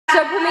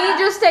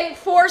just ate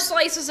 4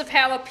 slices of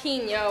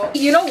jalapeno.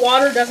 You know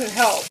water doesn't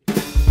help.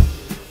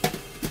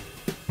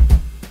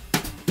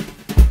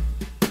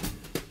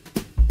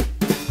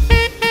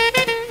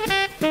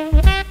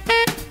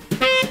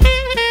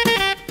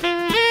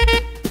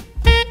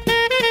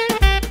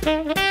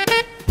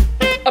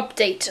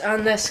 Update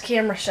on this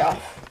camera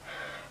shelf.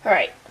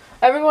 Alright,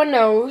 everyone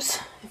knows,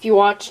 if you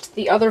watched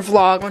the other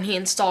vlog when he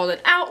installed an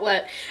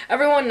outlet,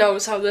 everyone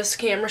knows how this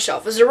camera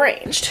shelf is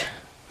arranged.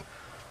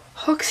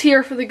 Hooks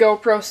here for the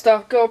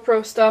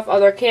GoPro stuff,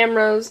 other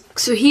cameras.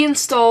 So he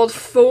installed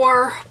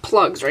 4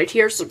 plugs right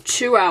here, so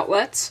 2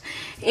 outlets,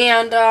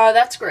 and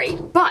that's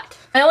great. But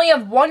I only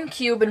have 1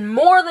 cube and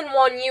more than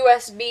 1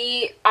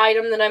 USB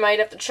item that I might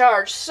have to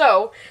charge,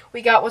 so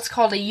we got what's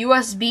called a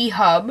USB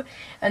hub,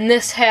 and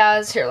this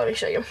has, here, let me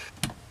show you.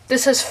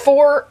 This has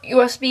 4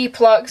 USB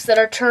plugs that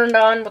are turned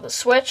on with a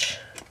switch,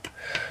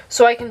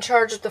 so I can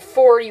charge up to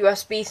 4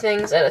 USB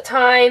things at a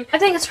time. I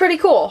think it's pretty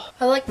cool.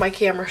 I like my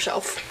camera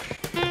shelf.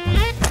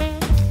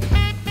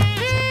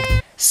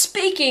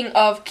 Speaking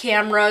of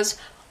cameras,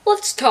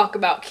 let's talk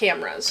about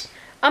cameras.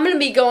 I'm going to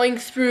be going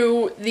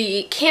through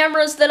the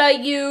cameras that I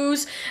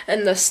use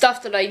and the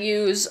stuff that I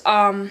use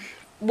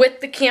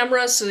with the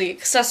cameras, so the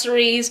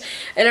accessories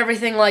and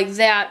everything like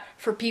that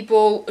for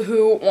people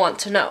who want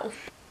to know.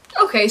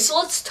 Okay, so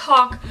let's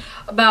talk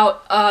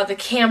about the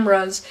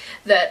cameras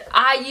that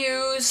I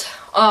use.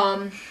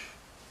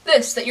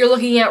 This that you're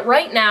looking at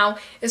right now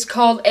is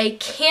called a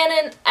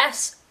Canon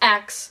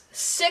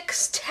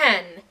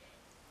SX610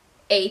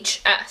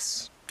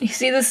 HS. You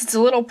see this? It's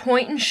a little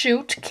point and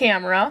shoot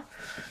camera.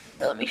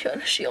 Let me try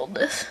to shield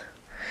this.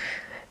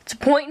 It's a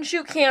point and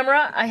shoot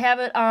camera. I have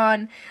it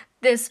on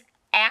this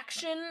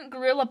Action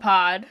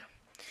GorillaPod.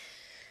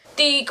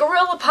 The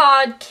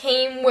GorillaPod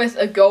came with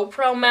a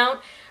GoPro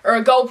mount, or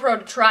a GoPro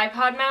to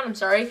tripod mount, I'm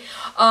sorry,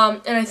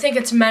 and I think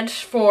it's meant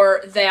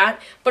for that,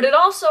 but it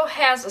also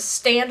has a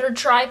standard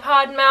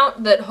tripod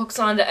mount that hooks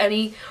onto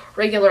any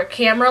regular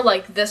camera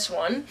like this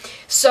one,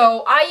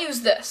 so I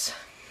use this.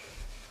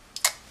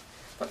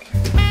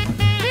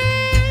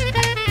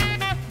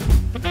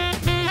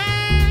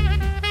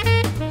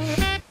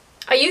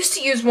 I used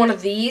to use one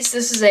of these.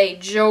 This is a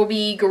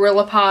Joby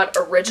GorillaPod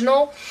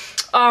Original.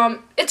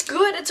 It's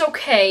good, it's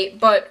okay,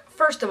 but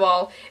first of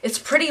all, it's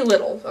pretty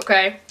little,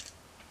 okay?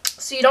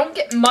 So you don't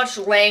get much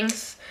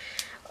length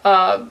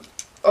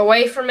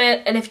away from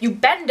it, and if you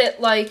bend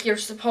it like you're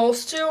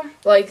supposed to,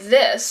 like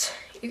this,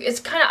 it's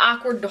kind of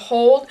awkward to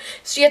hold,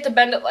 so you have to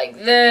bend it like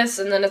this,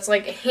 and then it's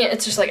like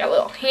it's just like a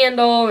little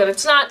handle, and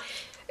it's not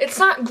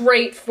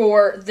great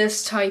for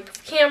this type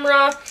of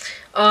camera.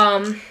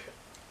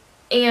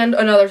 And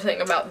another thing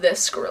about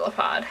this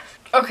GorillaPod.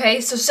 Okay,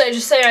 so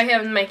just say I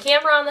have my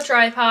camera on the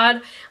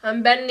tripod.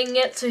 I'm bending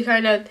it to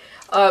kind of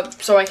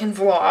so I can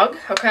vlog.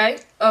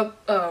 Okay.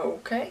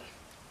 Okay.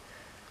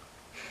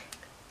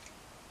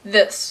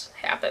 This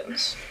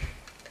happens.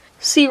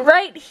 See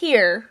right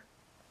here,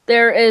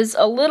 there is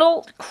a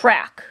little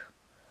crack.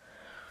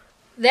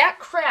 That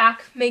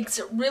crack makes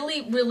it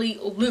really, really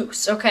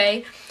loose,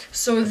 okay?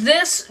 So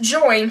this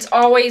joint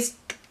always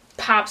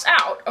pops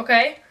out,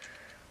 okay?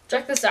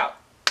 Check this out.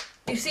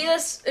 You see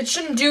this? It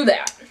shouldn't do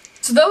that.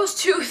 So those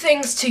 2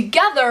 things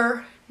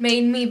together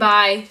made me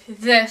buy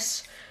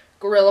this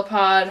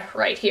GorillaPod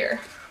right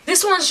here.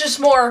 This one's just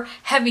more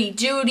heavy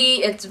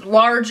duty, it's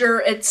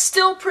larger, it's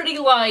still pretty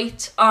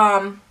light,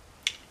 and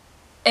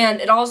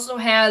it also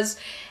has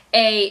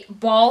a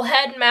ball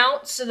head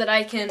mount so that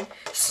I can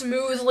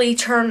smoothly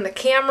turn the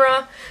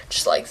camera,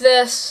 just like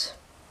this.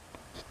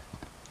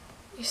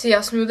 You see how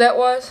smooth that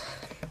was?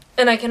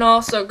 And I can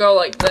also go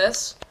like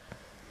this,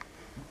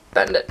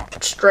 bend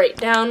it straight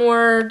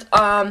downward.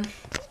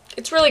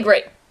 It's really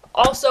great.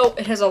 Also,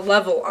 it has a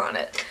level on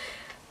it.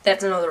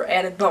 That's another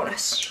added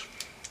bonus.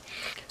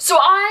 So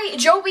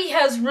Joby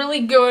has really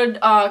good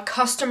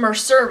customer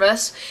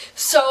service,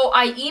 so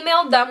I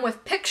emailed them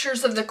with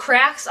pictures of the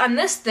cracks on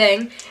this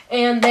thing,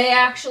 and they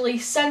actually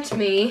sent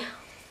me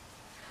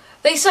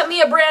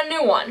a brand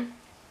new one.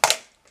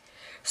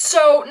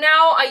 So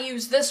now I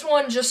use this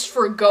one just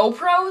for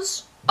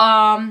GoPros.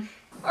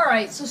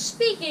 Alright, so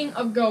speaking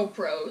of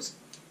GoPros,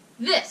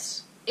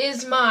 this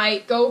is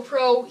my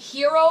GoPro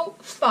Hero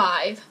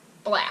 5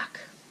 Black.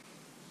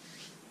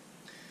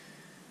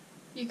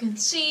 You can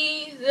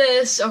see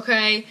this,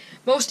 okay,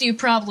 most of you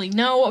probably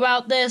know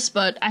about this,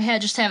 but I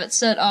just have it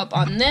set up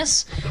on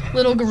this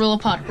little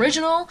GorillaPod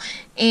Original,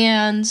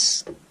 and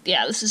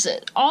yeah, this is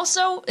it.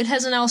 Also, it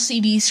has an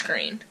LCD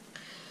screen.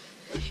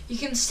 You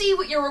can see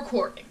what you're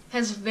recording,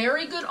 has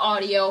very good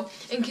audio,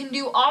 and can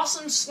do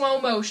awesome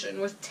slow motion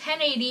with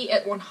 1080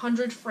 at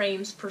 100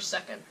 frames per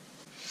second.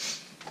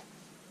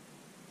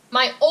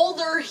 My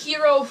older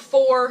Hero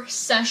 4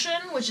 Session,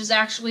 which is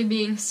actually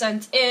being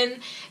sent in,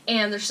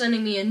 and they're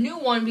sending me a new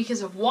one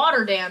because of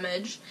water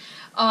damage,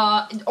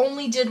 it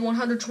only did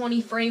 120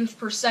 frames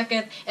per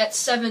second at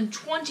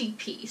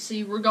 720p, so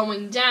you were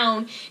going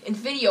down in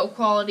video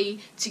quality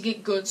to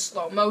get good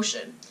slow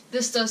motion.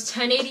 This does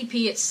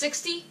 1080p at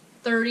 60,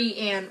 30,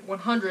 and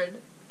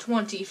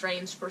 120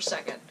 frames per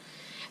second.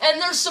 And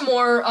there's some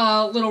more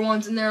little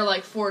ones in there,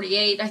 like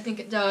 48, I think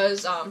it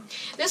does.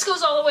 This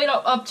goes all the way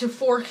up to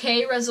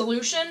 4K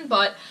resolution,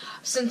 but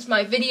since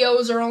my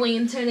videos are only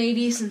in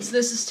 1080, since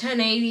this is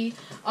 1080,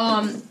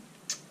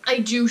 I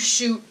do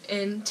shoot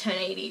in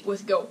 1080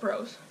 with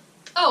GoPros.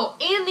 Oh,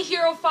 and the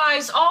Hero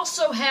 5s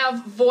also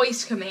have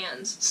voice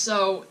commands,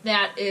 so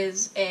that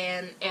is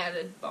an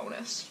added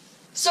bonus.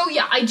 So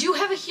yeah, I do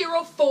have a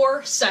Hero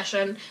 4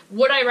 session.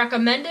 Would I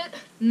recommend it?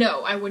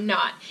 No, I would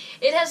not.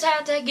 It has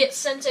had to get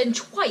sent in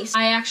twice.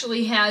 I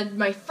actually had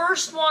my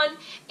first one,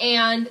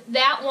 and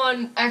that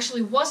one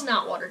actually was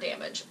not water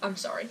damage. I'm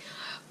sorry.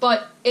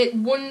 But it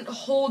wouldn't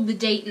hold the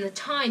date and the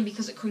time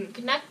because it couldn't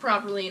connect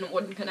properly, and it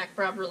wouldn't connect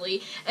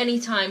properly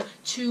anytime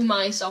to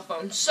my cell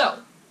phone. So,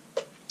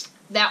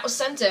 that was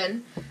sent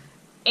in,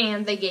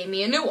 and they gave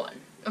me a new one.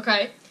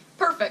 Okay?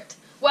 Perfect.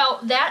 Well,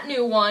 that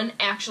new one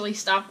actually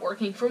stopped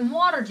working from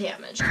water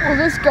damage. Well,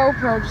 this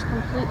GoPro just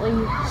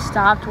completely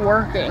stopped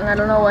working. I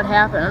don't know what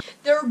happened.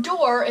 Their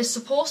door is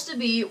supposed to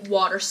be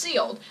water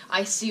sealed.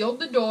 I sealed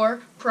the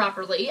door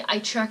properly. I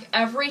check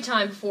every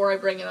time before I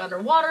bring it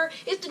underwater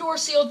if the door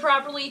is sealed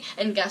properly,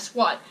 and guess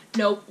what?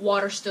 Nope,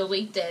 water still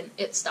leaked in.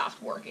 It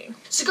stopped working.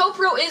 So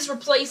GoPro is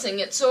replacing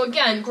it. So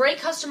again, great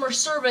customer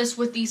service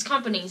with these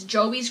companies.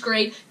 Joby's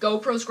great,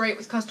 GoPro's great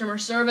with customer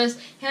service.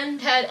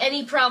 Haven't had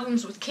any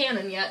problems with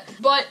Canon yet,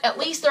 but at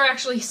least they're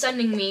actually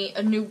sending me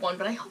a new one.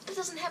 But I hope that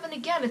doesn't happen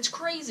again. It's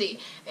crazy.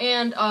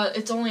 And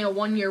it's only a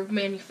 1-year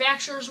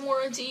manufacturer's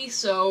warranty,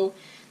 so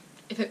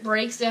if it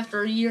breaks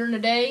after a year and a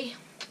day,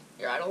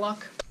 you're out of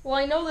luck. Well,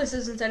 I know this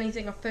isn't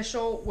anything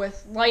official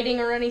with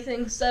lighting or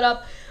anything set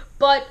up,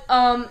 but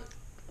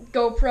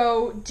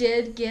GoPro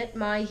did get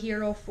my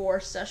Hero 4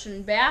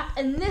 session back,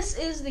 and this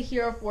is the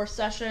Hero 4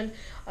 session.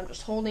 I'm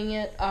just holding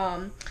it,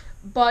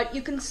 but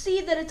you can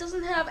see that it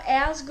doesn't have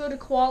as good a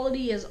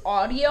quality as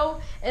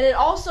audio, and it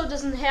also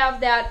doesn't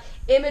have that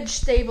image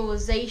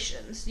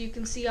stabilization. So you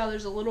can see how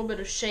there's a little bit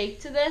of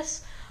shake to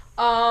this.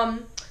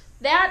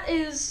 That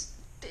is,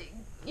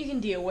 you can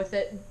deal with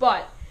it,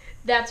 but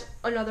that's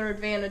another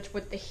advantage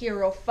with the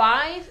Hero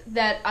 5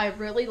 that I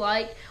really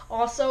like.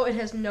 Also, it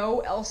has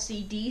no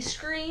LCD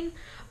screen,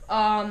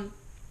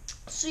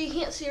 so you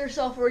can't see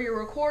yourself where you're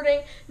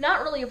recording.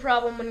 Not really a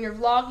problem when you're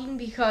vlogging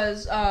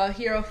because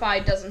Hero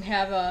 5 doesn't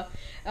have a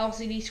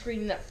LCD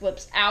screen that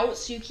flips out,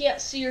 so you can't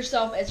see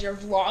yourself as you're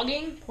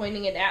vlogging,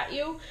 pointing it at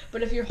you.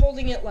 But if you're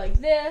holding it like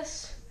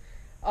this,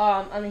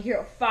 on the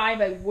Hero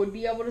 5, I would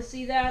be able to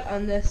see that.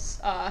 On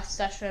this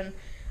session,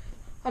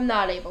 I'm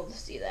not able to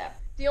see that.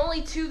 The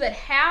only two that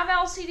have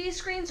LCD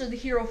screens are the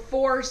Hero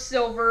 4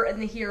 Silver and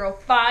the Hero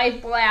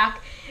 5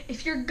 Black.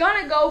 If you're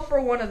gonna go for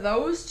one of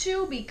those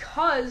two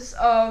because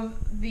of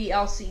the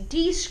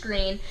LCD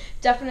screen,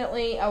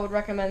 definitely I would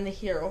recommend the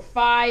Hero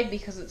 5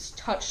 because it's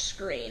touch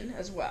screen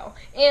as well.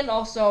 And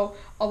also,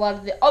 a lot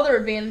of the other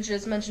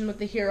advantages mentioned with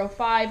the Hero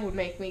 5 would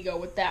make me go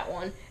with that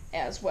one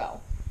as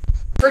well.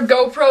 For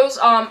GoPros,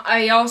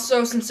 I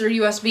also, since they're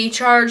USB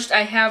charged,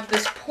 I have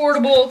this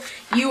portable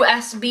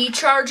USB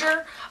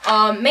charger.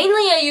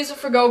 Mainly I use it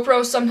for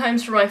GoPros,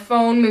 sometimes for my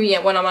phone, maybe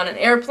when I'm on an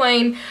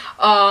airplane.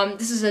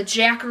 This is a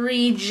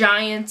Jackery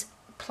Giant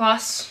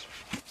Plus.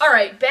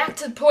 Alright, back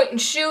to point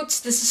and shoots.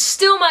 This is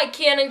still my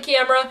Canon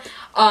camera.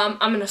 I'm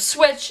going to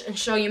switch and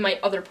show you my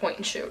other point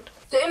and shoot.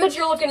 The image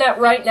you're looking at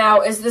right now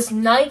is this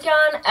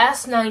Nikon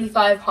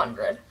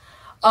S9500.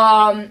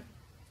 I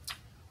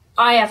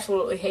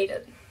absolutely hate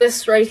it.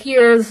 This right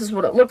here, this is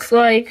what it looks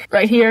like.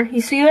 Right here,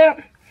 you see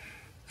that?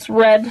 It's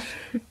red.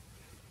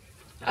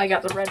 I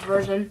got the red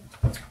version.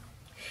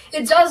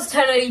 It does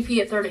 1080p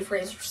at 30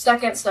 frames per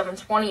second,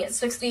 720 at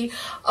 60.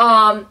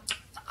 I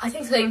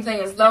think same thing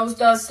as those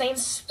does, same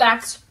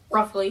specs,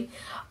 roughly.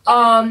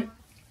 But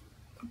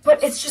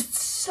it's just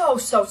so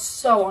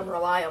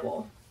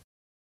unreliable.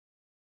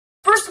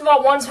 First of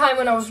all, one time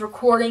when I was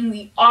recording,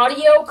 the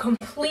audio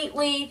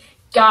completely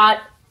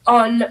got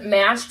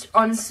unmatched,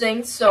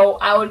 unsynced, so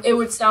it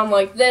would sound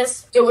like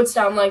this, it would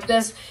sound like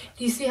this.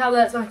 Do you see how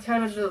that's a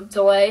kind of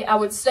delay? I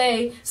would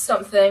say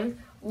something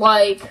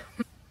like,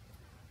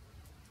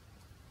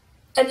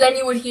 and then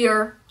you would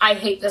hear, I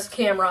hate this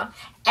camera.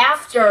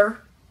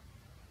 After,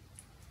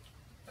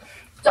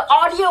 the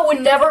audio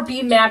would never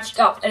be matched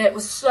up, and it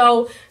was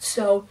so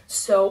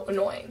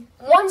annoying.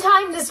 One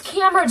time, this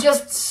camera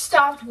just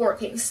stopped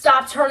working,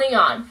 stopped turning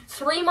on.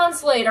 3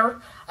 months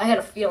later, I had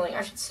a feeling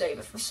I should save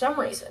it for some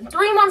reason.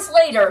 3 months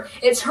later,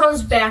 it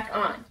turns back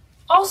on.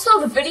 Also,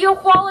 the video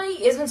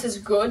quality isn't as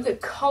good. The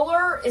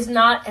color is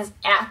not as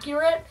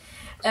accurate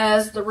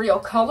as the real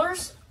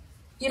colors.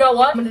 You know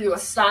what? I'm going to do a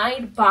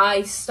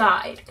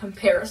side-by-side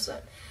comparison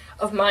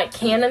of my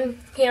Canon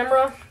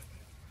camera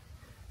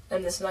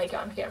and this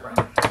Nikon camera.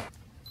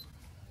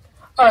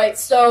 Alright,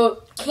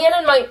 so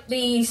Canon might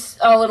be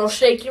a little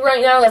shaky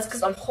right now. That's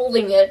because I'm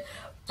holding it.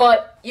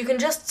 But you can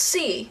just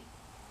see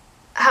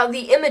how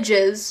the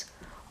images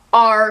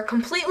are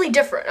completely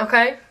different,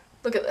 okay?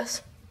 Look at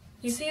this.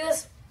 You see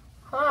this?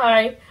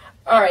 Hi.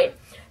 Alright.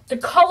 The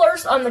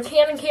colors on the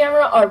Canon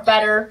camera are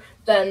better.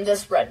 than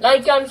this red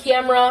Nikon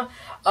camera.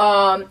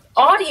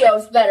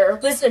 Audio's better.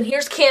 Listen,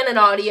 here's Canon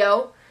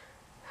audio.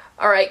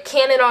 Alright,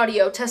 Canon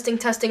audio, testing,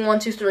 1,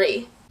 2,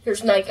 3.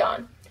 Here's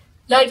Nikon.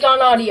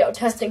 Nikon audio,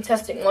 testing,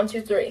 1,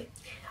 2, 3.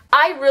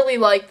 I really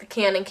like the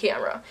Canon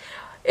camera.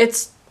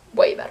 It's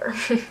way better.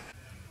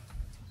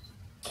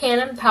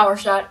 Canon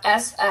PowerShot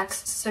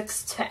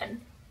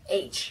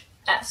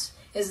SX610HS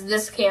is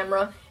this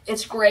camera.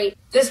 It's great.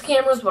 This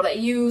camera is what I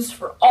use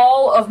for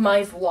all of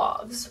my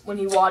vlogs when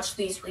you watch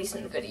these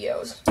recent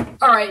videos.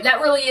 Alright,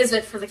 that really is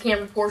it for the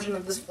camera portion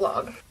of this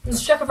vlog.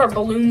 Let's check if our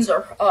balloons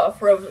are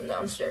frozen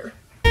downstairs.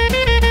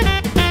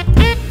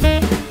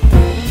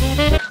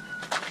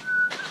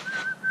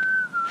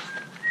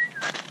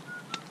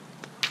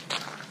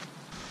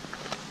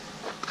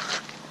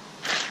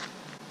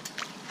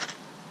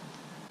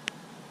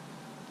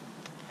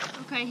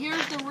 Okay,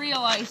 here's the real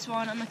ice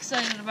one. I'm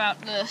excited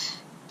about this.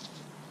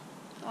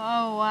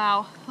 Oh,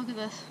 wow. Look at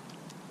this.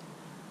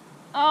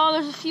 Oh,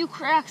 there's a few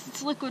cracks.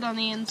 It's liquid on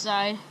the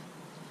inside.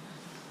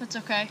 That's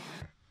okay.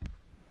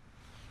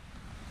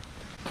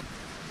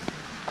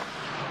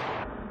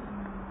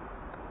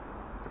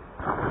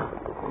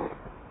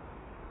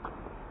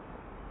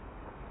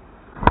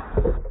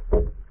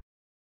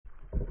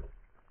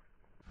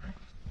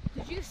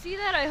 Did you see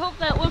that? I hope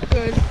that looked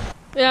good.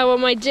 Yeah, well,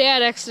 my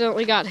dad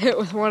accidentally got hit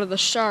with one of the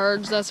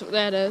shards. That's what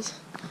that is.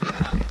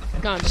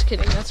 No, I'm just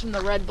kidding. That's from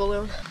the red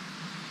balloon.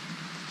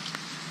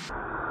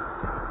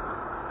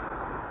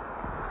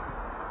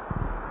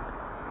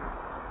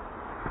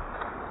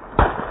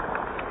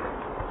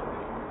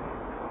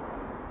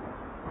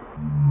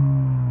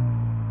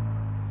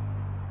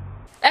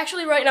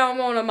 Actually, right now I'm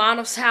going to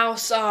Mano's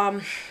house.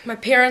 My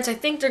parents, I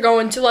think they're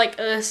going to like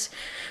this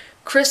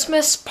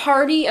Christmas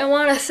party, I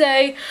want to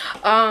say.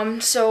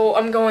 So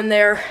I'm going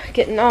there,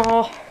 getting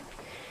all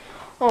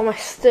my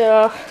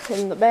stuff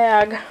in the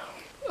bag.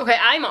 Okay,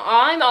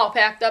 I'm all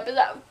packed up.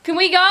 Can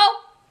we go?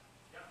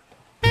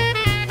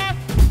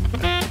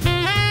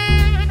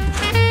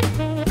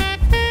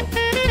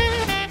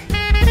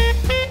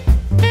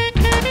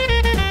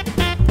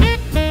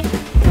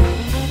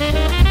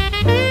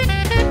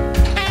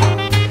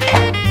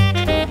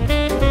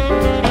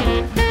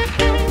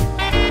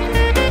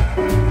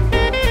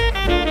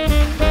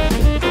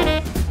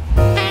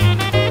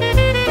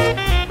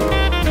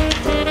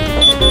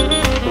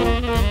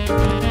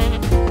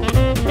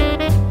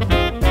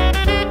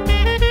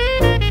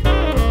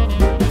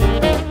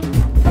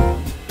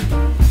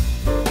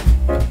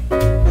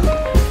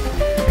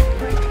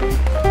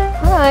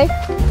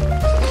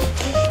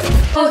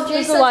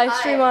 There's a live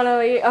stream on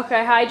OE.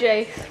 Okay, hi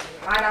Jay.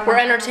 We're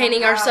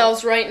entertaining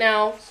ourselves right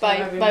now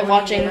by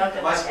watching my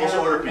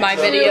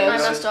videos. I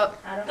messed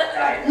up.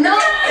 No!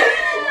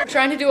 We're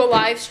trying to do a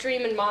live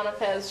stream and Mono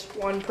has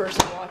one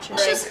person watching.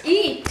 Let's just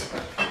eat.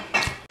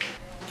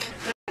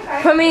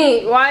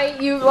 Pami, why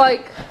you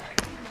like...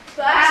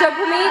 So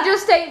Pami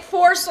just ate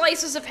 4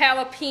 slices of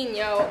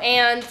jalapeno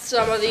and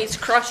some of these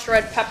crushed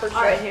red peppers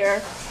right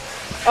here.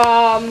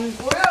 Pami,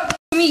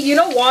 you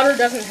know water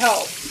doesn't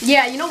help.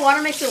 Yeah, you know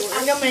water makes it worse.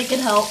 I'm gonna make it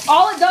help.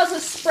 All it does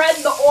is spread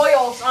the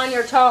oils on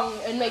your tongue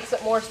and makes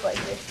it more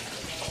spicy.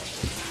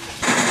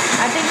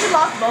 I think we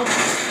lost both.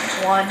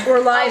 One. We're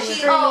live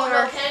streaming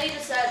our... Kenny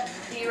just said,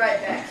 be right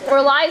back.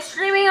 We're live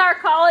streaming our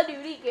Call of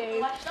Duty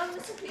game.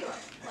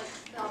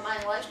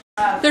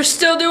 They're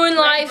still doing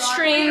live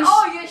streams.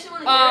 Oh, you actually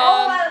want to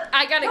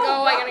I gotta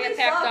go. I gotta get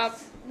packed up.